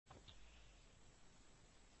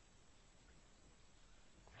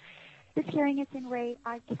This hearing is in re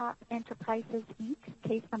iCap Enterprises, Inc.,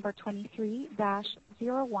 case number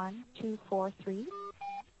 23-01243.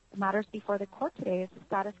 The matters before the court today is a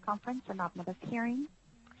status conference and omnibus hearing,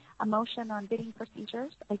 a motion on bidding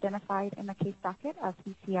procedures identified in the case docket as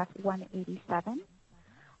ECF 187,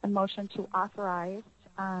 a motion to authorize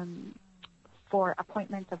for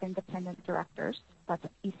appointment of independent directors, that's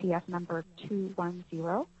ECF number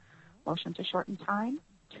 210, motion to shorten time,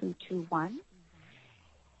 221.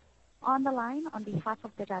 On the line, on behalf of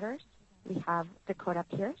the debtors, we have Dakota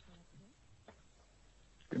Pierce.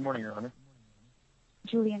 Good morning, Your Honor.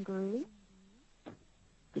 Julian Guruli.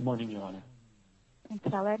 Good morning, Your Honor. And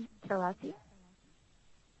Kellen Terrazzi.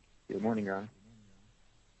 Good morning, Your Honor.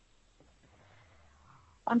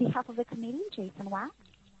 On behalf of the committee, Jason Wax.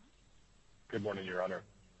 Good morning, Your Honor.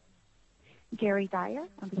 Gary Dyer,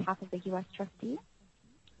 on behalf of the U.S. trustee.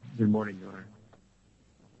 Good morning, Your Honor.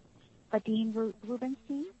 Vadim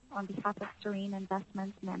Rubenstein, on behalf of Serene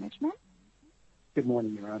Investments Management. Good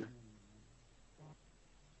morning, Your Honor.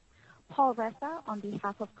 Paul Ressa, on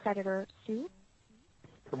behalf of creditor Sue.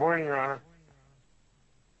 Good morning, Your Honor.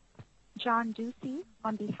 John Ducey,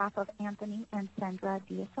 on behalf of Anthony and Sandra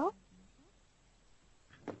Diesel.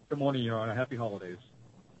 Good morning, Your Honor. Happy holidays.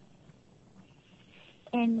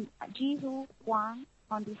 And Jihu Huang,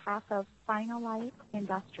 on behalf of Finalite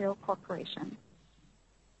Industrial Corporation.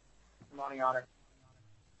 Good morning, Your Honor.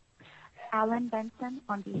 Alan Benson,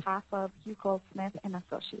 on behalf of Hugh Goldsmith and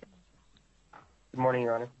Associates. Good morning,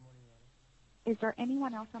 Your Honor. Is there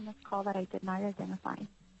anyone else on this call that I did not identify?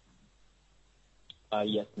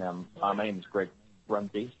 Yes, ma'am. My name is Greg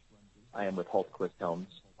Rumsey. I am with Holtquist Homes.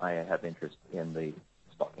 I have interest in the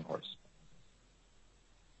stalking horse.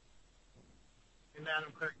 And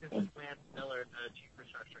Madam Clerk, this is Lance Miller, the Chief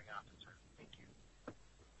Restructuring Officer. Thank you.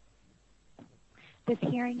 This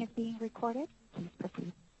hearing is being recorded. Please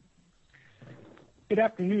proceed. Good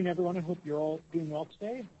afternoon, everyone. I hope you're all doing well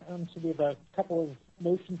today. So we have a couple of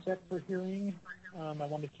motions set for hearing. I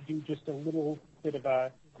wanted to do just a little bit of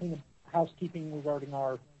a clean up housekeeping regarding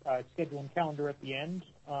our schedule and calendar at the end.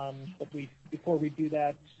 But before we do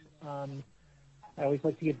that, I always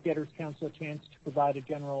like to give Debtors Counsel a chance to provide a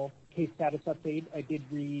general case status update. I did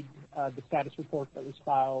read the status report that was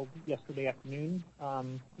filed yesterday afternoon,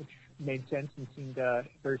 which made sense and seemed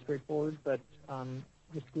very straightforward. But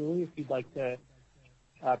Mr. Gooley, if you'd like to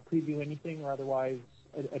preview anything or otherwise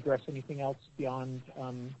address anything else beyond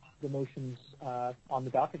the motions on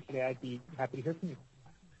the docket today, I'd be happy to hear from you.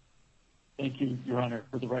 Thank you, Your Honor.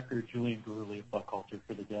 For the record, Julian Guruli of Buckhalter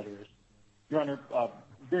for the debtors. Your Honor,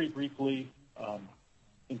 very briefly,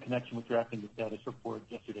 in connection with drafting the status report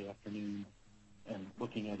yesterday afternoon and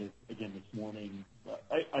looking at it again this morning,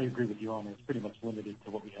 I agree with Your Honor. It's pretty much limited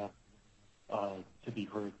to what we have to be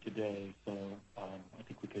heard today. So I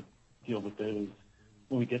think we could deal with those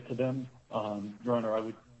when we get to them. Your Honor, I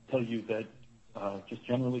would tell you that just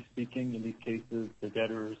generally speaking, in these cases, the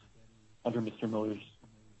debtors, under Mr. Miller's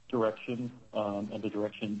direction and the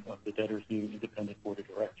direction of the debtors' new independent board of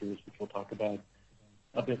directors, which we'll talk about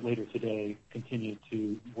a bit later today, continue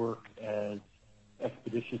to work as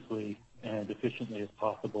expeditiously and efficiently as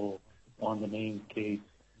possible on the main case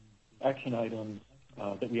action items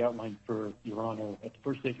that we outlined for Your Honor at the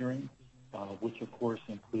first day hearing, which of course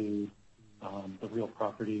include the real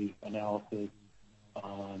property analysis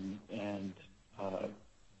and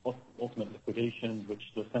ultimate liquidation, which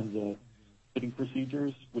the SENZA bidding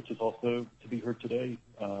procedures, which is also to be heard today,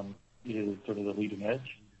 is sort of the leading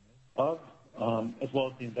edge of, as well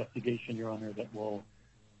as the investigation, Your Honor, that will,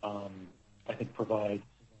 I think, provide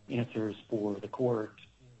answers for the court,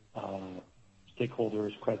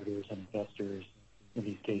 stakeholders, creditors, and investors in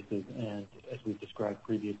these cases. And as we've described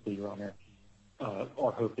previously, Your Honor,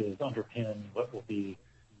 our hope is underpin what will be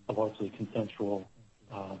a largely consensual,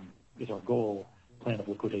 is our goal, plan of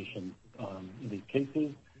liquidation in these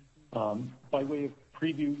cases. By way of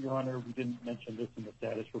preview, Your Honor, we didn't mention this in the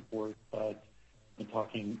status report, but in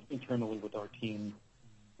talking internally with our team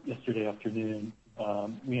yesterday afternoon,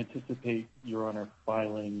 we anticipate, Your Honor,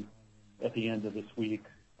 filing at the end of this week,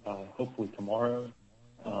 hopefully tomorrow,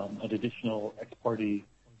 an additional ex parte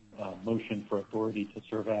motion for authority to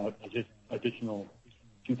serve out additional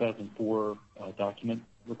 2004 document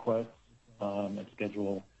requests and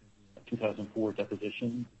schedule 2004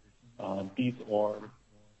 depositions. These are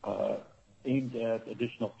aimed at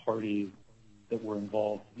additional parties that were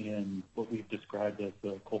involved in what we've described as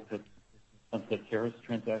the Colpitts Sunset Terrace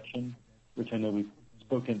transaction, which I know we've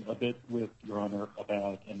spoken a bit with Your Honor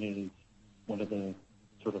about, and is one of the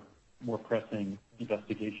sort of more pressing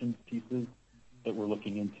investigation pieces that we're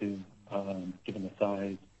looking into, given the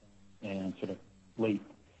size and sort of late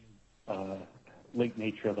late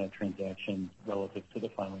nature of that transaction relative to the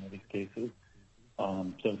filing of these cases.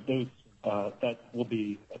 So those that will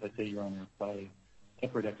be, as I say, Your Honor, by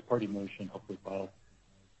separate ex parte motion, hopefully filed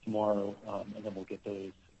tomorrow, and then we'll get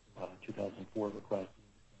those 2004 requests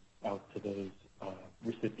out to those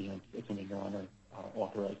recipients, assuming Your Honor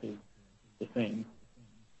authorizes the same.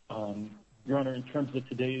 Your Honor, in terms of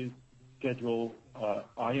today's schedule,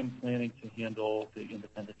 I am planning to handle the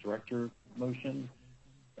independent director motion,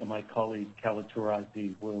 and my colleague Khaled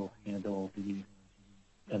Turazi will handle the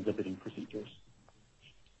bidding procedures.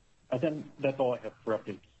 And then that's all I have for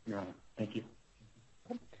updates, Your Honor. Thank you.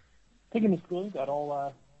 Thank you, Mr. Gould. That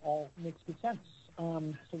all makes good sense.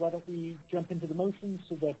 So why don't we jump into the motions?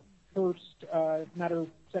 So the first matter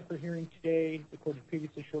set for hearing today, the court has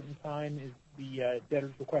previously shortened time, is the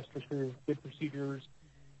debtor's request to approve bid procedures,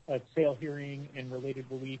 sale hearing, and related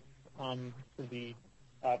relief for the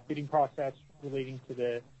bidding process relating to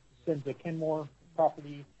the Senza Kenmore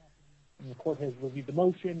property. And the court has reviewed the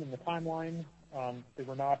motion and the timeline. There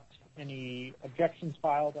were not any objections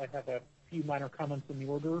filed. I have a few minor comments in the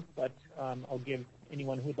order, but I'll give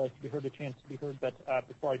anyone who would like to be heard a chance to be heard. But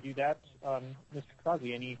before I do that, Mr.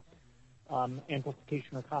 Crosby, any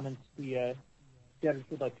amplification or comments the debtors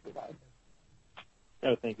would like to provide?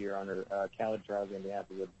 No, thank you, Your Honor. Khaled Turazi on behalf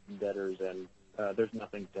of the debtors, and there's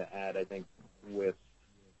nothing to add. I think with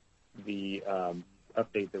the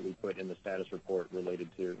update that we put in the status report related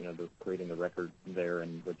to, creating the record there,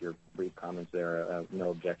 and with your brief comments there,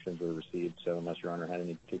 no objections were received. So unless Your Honor had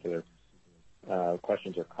any particular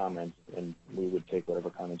questions or comments, and we would take whatever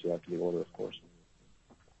comments you have to the order, of course.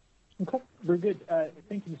 Okay, very good.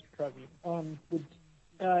 Thank you, Mr. Crosby. Would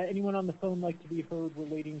anyone on the phone like to be heard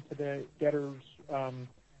relating to the debtor's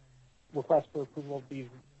request for approval of these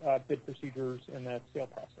bid procedures and the sale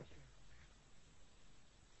process?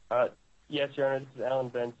 Yes, Your Honor. This is Alan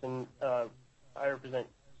Benson. I represent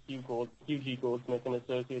Hugh G. Goldsmith and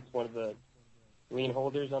Associates, one of the lien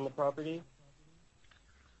holders on the property.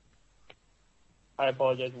 I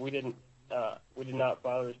apologize. We did not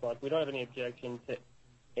file a response. We don't have any objection to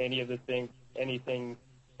any of the any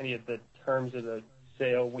of the terms of the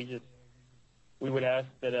sale. We would ask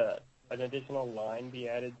that an additional line be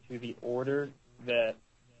added to the order that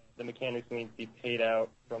the mechanics liens be paid out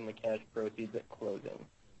from the cash proceeds at closing.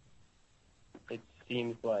 It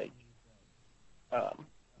seems like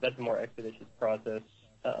that's a more expeditious process,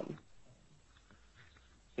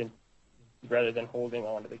 rather than holding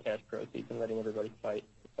on to the cash proceeds and letting everybody fight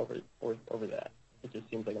over that. It just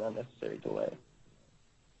seems like an unnecessary delay.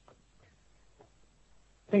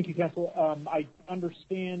 Thank you, counsel. I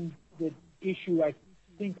understand the issue. I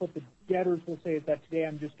think what the debtors will say is that today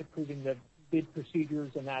I'm just approving the bid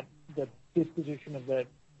procedures, and that the disposition of the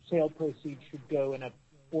sale proceeds should go in a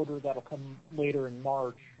order that'll come later in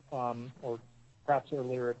March, or perhaps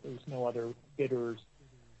earlier if there's no other bidders.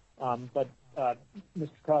 But Mr.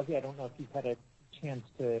 Crosby, I don't know if you've had a chance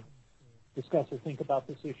to discuss or think about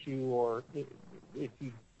this issue, or if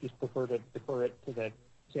you just prefer to defer it to the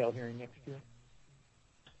sale hearing next year.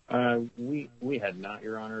 We had not,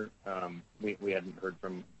 Your Honor. We hadn't heard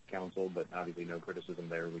from counsel, but obviously no criticism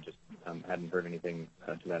there. We just hadn't heard anything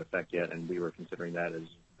to that effect yet, and we were considering that as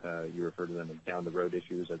you refer to them as down the road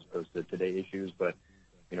issues as opposed to today issues. But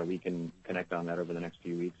we can connect on that over the next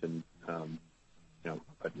few weeks, and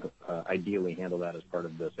ideally handle that as part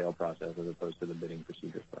of the sale process as opposed to the bidding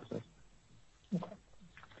procedures process. Okay.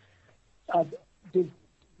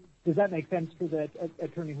 Does that make sense for the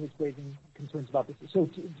attorney who's raising concerns about this? So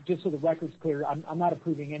just so the record's clear, I'm not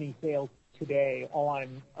approving any sales today. All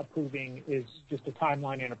I'm approving is just a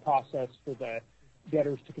timeline and a process for the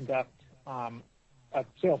debtors to conduct a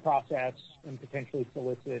sale process and potentially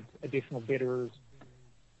solicit additional bidders.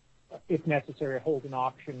 If necessary, hold an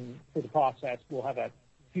auction for the process. We'll have a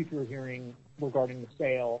future hearing regarding the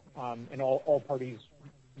sale, and all parties'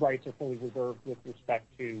 rights are fully reserved with respect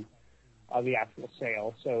to the actual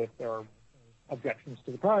sale. So if there are objections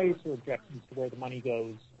to the price or objections to where the money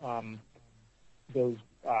goes, those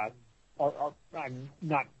are I'm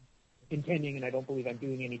not intending, and I don't believe I'm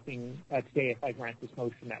doing anything today if I grant this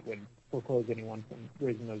motion that would foreclose anyone from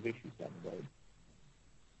raising those issues down the road.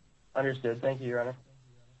 Understood. Thank you, Your Honor.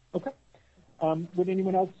 Okay. Would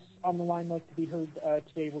anyone else on the line like to be heard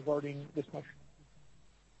today regarding this motion?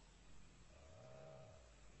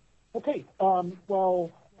 Okay. Well,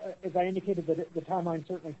 as I indicated, the timeline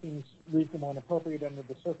certainly seems reasonable and appropriate under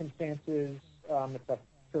the circumstances. It's a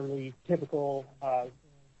fairly typical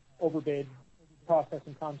overbid process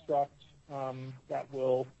and construct that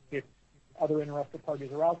will, if other interested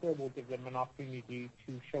parties are out there, we'll give them an opportunity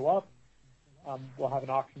to show up. We'll have an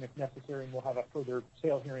auction if necessary, and we'll have a further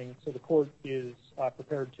sale hearing. So the court is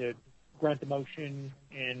prepared to grant the motion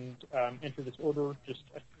and enter this order. Just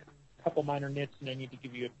a couple minor nits, and I need to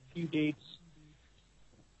give you a few dates,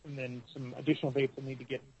 and then some additional dates that need to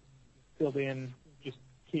get filled in, just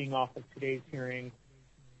keying off of today's hearing.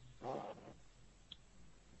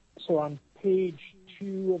 So on page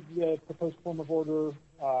 2 of the proposed form of order,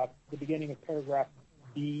 the beginning of paragraph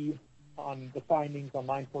B on the findings on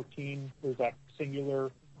line 14, there's a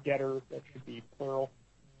singular debtor that should be plural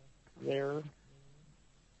there.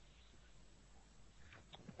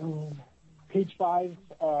 Page 5,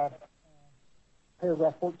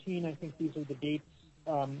 paragraph 14, I think these are the dates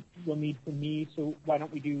you'll need from me. So why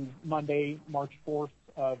don't we do Monday, March 4th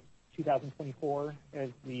of 2024 as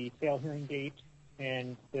the sale hearing date,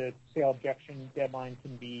 and the sale objection deadline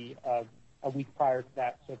can be a week prior to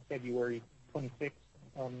that, so February 26th.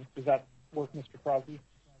 Does that work, Mr. Crosby,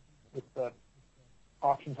 with the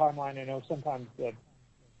auction timeline? I know sometimes the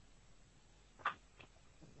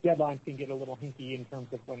deadlines can get a little hinky in terms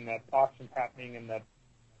of when the auction's happening and the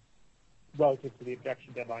relative to the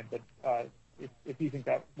objection deadline, but if you think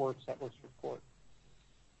that works for the court.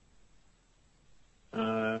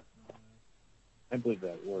 I believe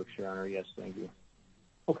that works, Your Honor. Yes, thank you.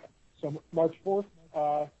 Okay, so March 4th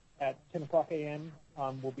at 10 o'clock a.m.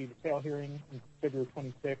 Will be the sale hearing, and February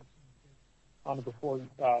 26th on or before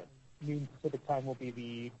noon Pacific time will be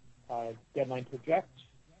the deadline to object.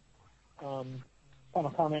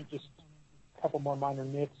 Final comment, just a couple more minor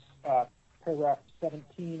nits. Paragraph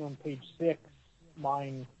 17 on page 6,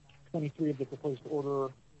 line 23 of the proposed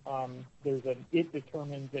order, there's an it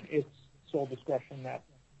determines at its sole discretion that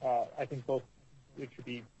I think both it should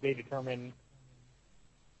be they determine,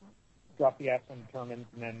 drop the S and determines,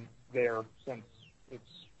 and then there, since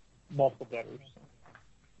it's multiple debtors.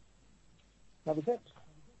 That was it.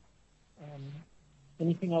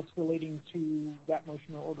 Anything else relating to that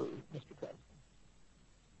motion or order, Mr. Kress?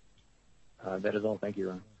 That is all. Thank you,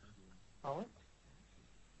 Your Honor.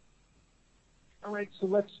 All right, so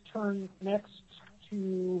let's turn next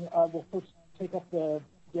to, we'll first take up the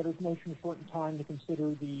debtor's motion to shorten time to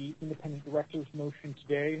consider the independent director's motion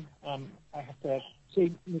today. I have to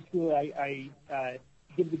say, Ms. Gould, I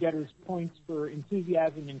give the debtors points for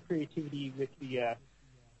enthusiasm and creativity, with the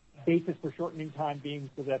basis for shortening time being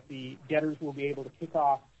so that the debtors will be able to kick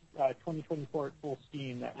off 2024 at full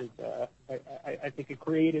steam. That was, I think, a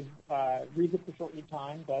creative reason for shortening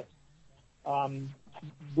time, but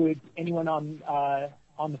would anyone on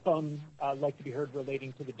the phone like to be heard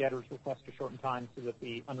relating to the debtor's request to shorten time so that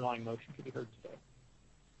the underlying motion can be heard today?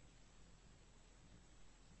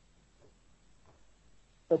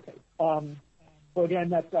 Okay. So again,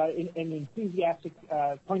 that's an enthusiastic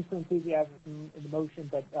point for enthusiasm in the motion,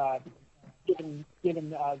 but given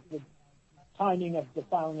the timing of the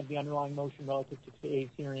filing of the underlying motion relative to today's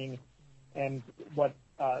hearing and what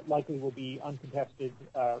likely will be uncontested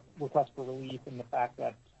request for relief, and the fact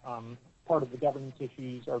that part of the governance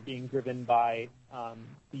issues are being driven by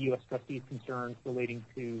the U.S. trustees' concerns relating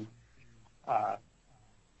to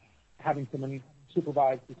having someone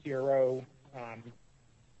supervise the CRO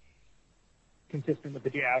consistent with the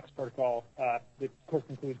GAX protocol, the court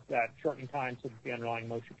concludes that shortening time so that the underlying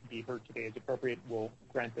motion can be heard today is appropriate. We'll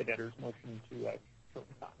grant the debtor's motion to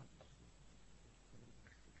shorten time.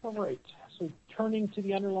 All right, so turning to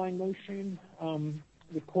the underlying motion,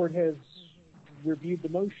 the court has reviewed the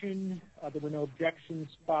motion. There were no objections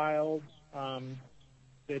filed.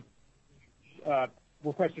 The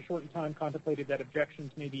request to shorten time contemplated that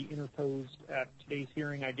objections may be interposed at today's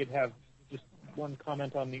hearing. I did have just one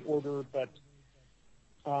comment on the order, but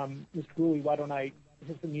Mr. Cooley, why don't I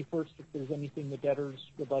hear from you first if there's anything the debtors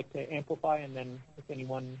would like to amplify, and then if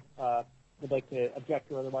anyone would like to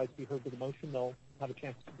object or otherwise be heard to the motion, they'll have a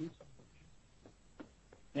chance to do so.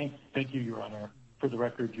 Thank you, Your Honor. For the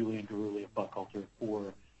record, Julian Garuli of Buckhalter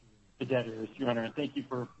for the debtors. Your Honor, and thank you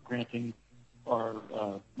for granting our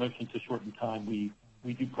motion to shorten time.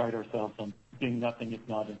 We do pride ourselves on being nothing if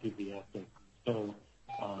not enthusiastic. So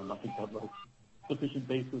I think that was sufficient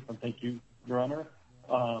basis, and thank you, Your Honor.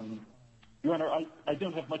 Your Honor, I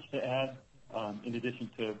don't have much to add in addition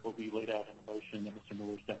to what we laid out in the motion and Mr.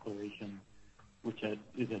 Miller's declaration, which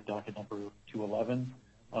is at docket number 211.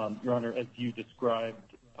 Your Honor, as you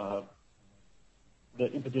described,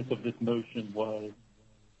 the impetus of this motion was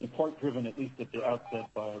in part driven, at least at the outset,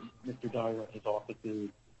 by Mr. Dyer and his office's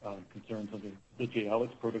concerns under the JALX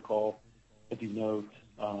protocol. As you note,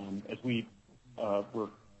 as we were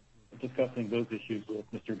discussing those issues with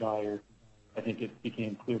Mr. Dyer, I think it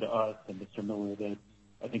became clear to us and Mr. Miller that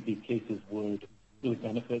I think these cases would really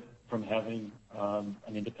benefit from having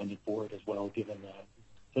an independent board as well, given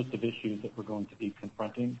the list of issues that we're going to be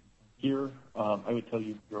confronting here. I would tell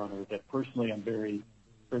you, Your Honor, that personally I'm very,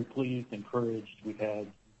 very pleased, encouraged. We've had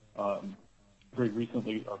very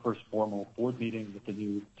recently our first formal board meeting with the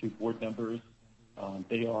new 2 board members.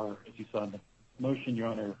 They are, as you saw in the motion, Your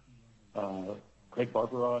Honor, Craig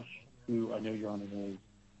Barbarosh, who I know Your Honor knows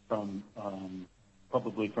from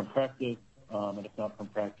probably from practice, and if not from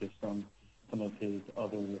practice, from some of his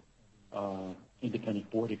other independent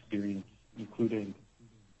board experience, including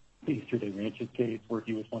the Easterday Ranches case, where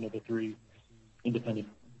he was one of the 3 independent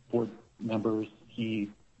board members.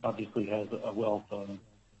 He obviously has a wealth of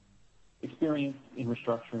experience in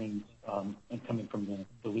restructuring and coming from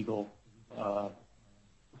the legal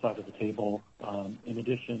side of the table. In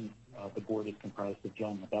addition, the board is comprised of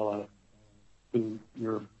John Labella, who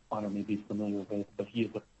Your Honor may be familiar with, but he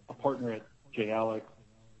is a partner at J. Alex.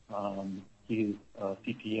 He is a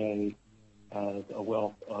CPA, has a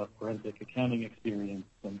wealth of forensic accounting experience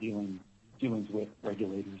and dealings with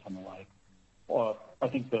regulators and the like. I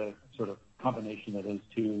think the sort of combination of those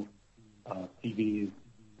 2 CVs,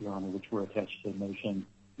 Your Honor, which were attached to the motion,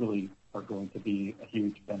 really are going to be a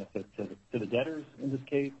huge benefit to the debtors in this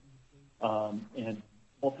case, and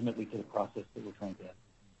ultimately to the process that we're trying to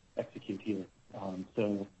execute here.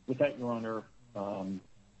 So with that, Your Honor,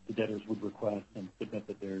 the debtors would request and submit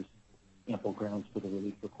that there's ample grounds for the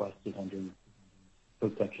relief requested under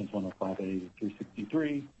Code Sections 105A to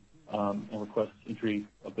 363, and request entry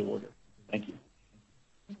of the order. Thank you.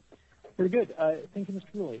 Very good. Thank you,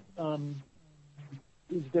 Mr. Cooley.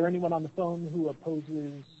 Is there anyone on the phone who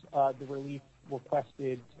opposes the relief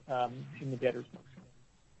requested in the debtor's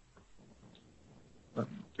motion?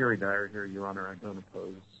 Gary Dyer here, Your Honor. I don't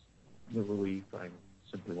oppose the relief. I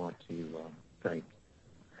simply want to thank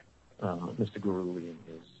Mr. Gurley and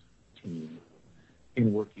his team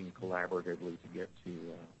in working collaboratively to get to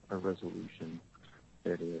a resolution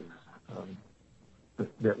that is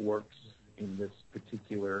that works in this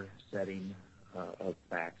particular setting of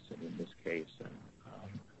facts and in this case. And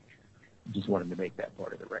just wanted to make that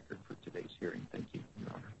part of the record for today's hearing. Thank you,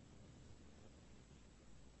 Your Honor.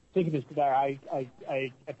 Thank you, Mr. Dyer.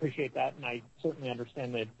 I appreciate that, and I certainly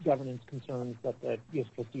understand the governance concerns that the U.S.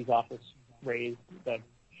 Trustee's Office raised. The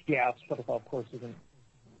GAS protocol, of course, isn't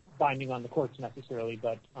binding on the courts necessarily,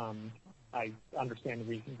 but I understand the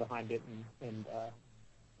reason behind it and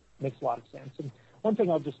makes a lot of sense. And one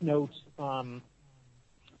thing I'll just note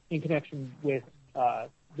in connection with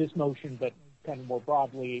this motion, but kind of more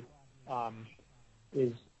broadly,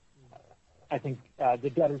 is I think the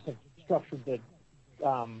debtors have structured the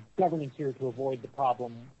governance here to avoid the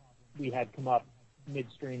problem we had come up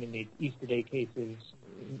midstream in the Easterday cases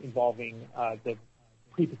involving the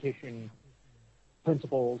pre-petition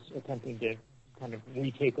principals attempting to kind of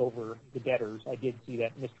retake over the debtors. I did see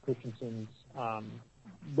that Mr. Christensen's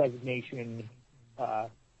resignation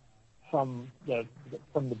from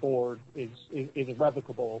the board is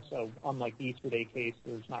irrevocable. So unlike the Easterday case,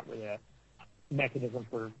 there's not really a mechanism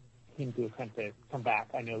for him to attempt to come back.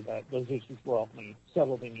 I know that those issues were ultimately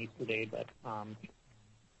settled in Easterday, but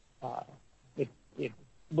it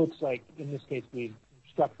looks like in this case we've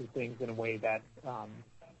structured things in a way that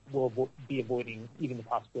will be avoiding even the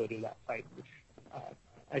possibility of that fight, which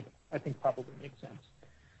I think probably makes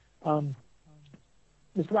sense.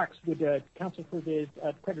 Mr. Wax, would counsel for the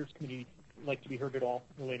creditors committee like to be heard at all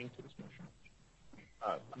relating to this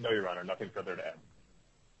motion? No, Your Honor, nothing further to add.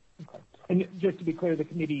 Okay. And just to be clear, the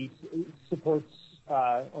committee supports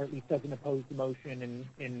or at least doesn't oppose the motion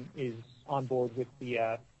and is on board with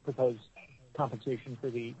the proposed compensation for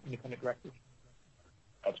the independent directors?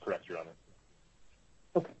 That's correct, Your Honor.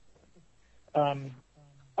 Okay.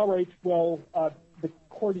 All right. Well, the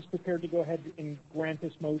court is prepared to go ahead and grant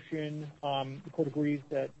this motion. The court agrees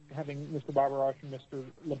that having Mr. Barbarosh and Mr.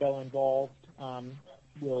 Labella involved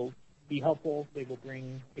will be helpful. They will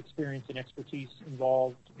bring experience and expertise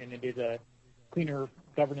involved, and it is a cleaner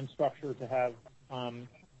governance structure to have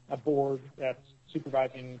a board that's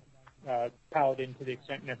supervising Paladin to the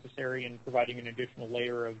extent necessary and providing an additional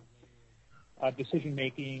layer of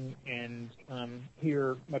decision-making. And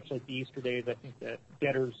here, much like the Easterdays, I think that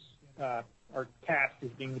debtors are tasked as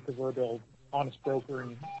being the proverbial honest broker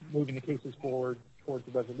and moving the cases forward towards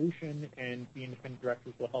the resolution, and the independent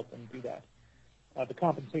directors will help them do that. The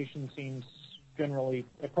compensation seems generally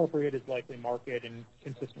appropriate, is likely market, and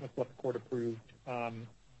consistent with what the court approved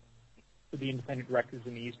for the independent directors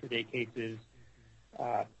in the Easterday cases.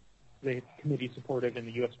 The committee supported, and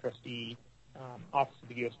the U.S. Trustee, Office of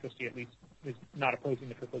the U.S. Trustee at least, is not opposing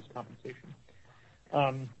the proposed compensation.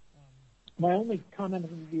 My only comment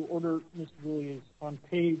on the order, Mr. Dooley, is on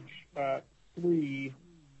page 3,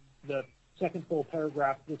 the second full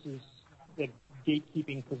paragraph. This is the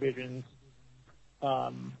gatekeeping provisions.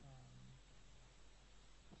 The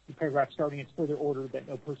paragraph starting, it's further ordered that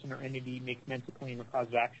no person or entity may commence a claim or cause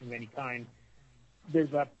of action of any kind.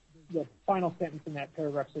 The final sentence in that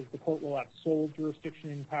paragraph says the court will have sole jurisdiction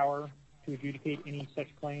and power to adjudicate any such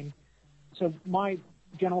claim. So my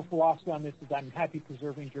general philosophy on this is I'm happy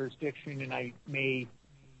preserving jurisdiction, and I may,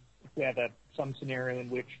 if we have some scenario in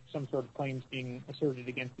which some sort of claim is being asserted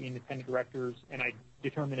against the independent directors, and I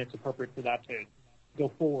determine it's appropriate for that to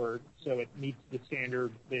go forward so it meets the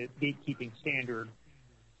standard, the gatekeeping standard,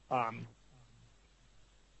 I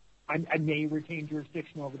may retain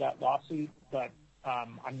jurisdiction over that lawsuit, but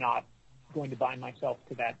I'm not going to bind myself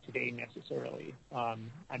to that today necessarily. I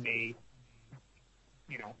may,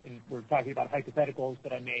 and we're talking about hypotheticals,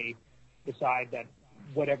 but I may decide that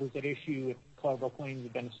whatever's at issue, if collateral claims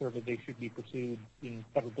have been asserted, they should be pursued in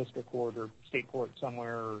federal district court or state court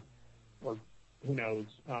somewhere, or who knows,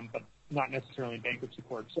 but not necessarily in bankruptcy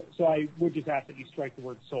court. So I would just ask that you strike the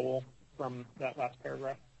word sole from that last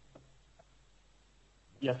paragraph.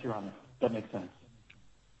 Yes, Your Honor. That makes sense.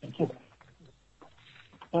 Thank you.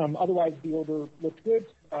 Otherwise, the order looks good.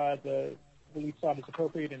 The relief sought is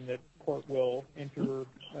appropriate, and the court will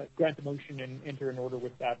grant the motion and enter an order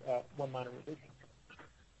with that one minor revision.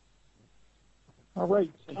 All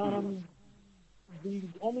right. The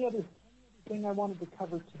only other thing I wanted to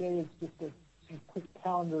cover today is just some quick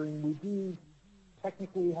calendaring. We do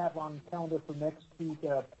technically have on calendar for next week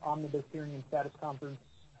omnibus hearing and status conference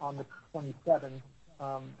on the 27th.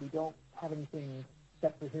 We don't have anything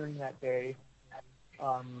set for hearing that day.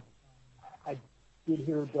 I did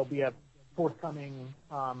hear there'll be a forthcoming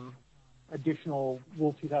additional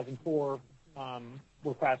Rule 2004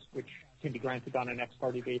 request, which can be granted on an ex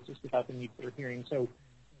parte basis without the need for a hearing. So,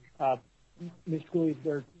 Mr. Cooley,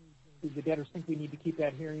 do the debtors think we need to keep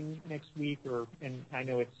that hearing next week? And I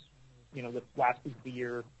know it's, the last week of the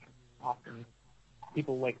year, often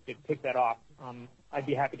people like to take that off. I'd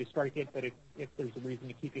be happy to strike it, but if there's a reason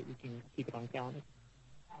to keep it, we can keep it on calendar.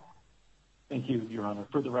 Thank you, Your Honor.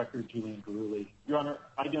 For the record, Julian Garuli. Your Honor,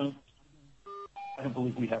 I don't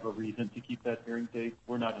believe we have a reason to keep that hearing date.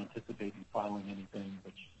 We're not anticipating filing anything,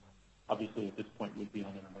 which obviously at this point would be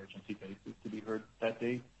on an emergency basis to be heard that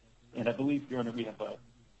date. And I believe, Your Honor, we have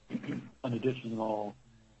an additional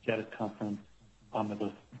status conference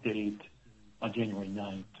omnibus date on January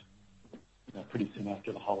 9th, pretty soon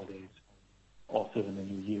after the holidays, also in the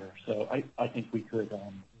new year. So I think we could,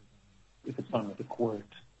 if it's fine with the court,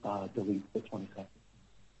 delete the 22nd.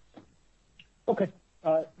 Okay.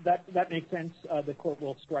 That makes sense. The court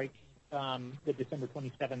will strike the December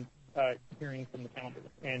 27th hearing from the calendar.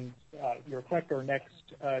 And you're correct, our next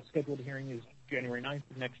scheduled hearing is January 9th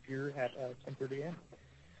of next year at 10:30 a.m.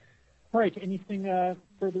 All right. Anything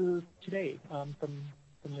further today from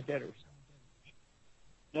the debtors?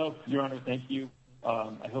 No, Your Honor, thank you.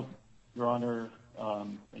 I hope Your Honor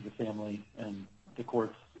and your family and the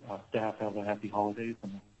court's staff have a happy holidays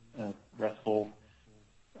and a restful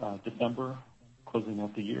December, closing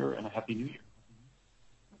out the year, and a happy new year.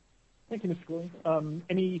 Thank you, Mr. Cooley.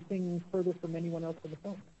 Anything further from anyone else on the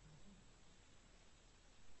phone?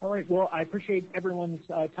 All right. Well, I appreciate everyone's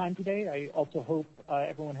time today. I also hope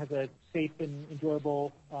everyone has a safe and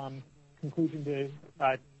enjoyable conclusion to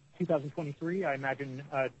 2023. I imagine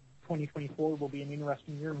 2024 will be an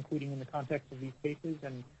interesting year, including in the context of these cases,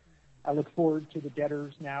 and I look forward to the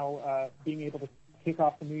debtors now being able to kick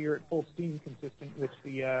off the new year at full steam, consistent with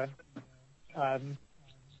the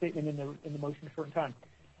statement in the motion a short time.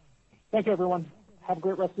 Thank you, everyone. Have a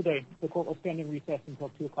great rest of the day. The court will stand in recess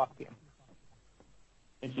until 2 o'clock p.m.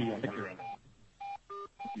 Thank you. Thank you, Ron.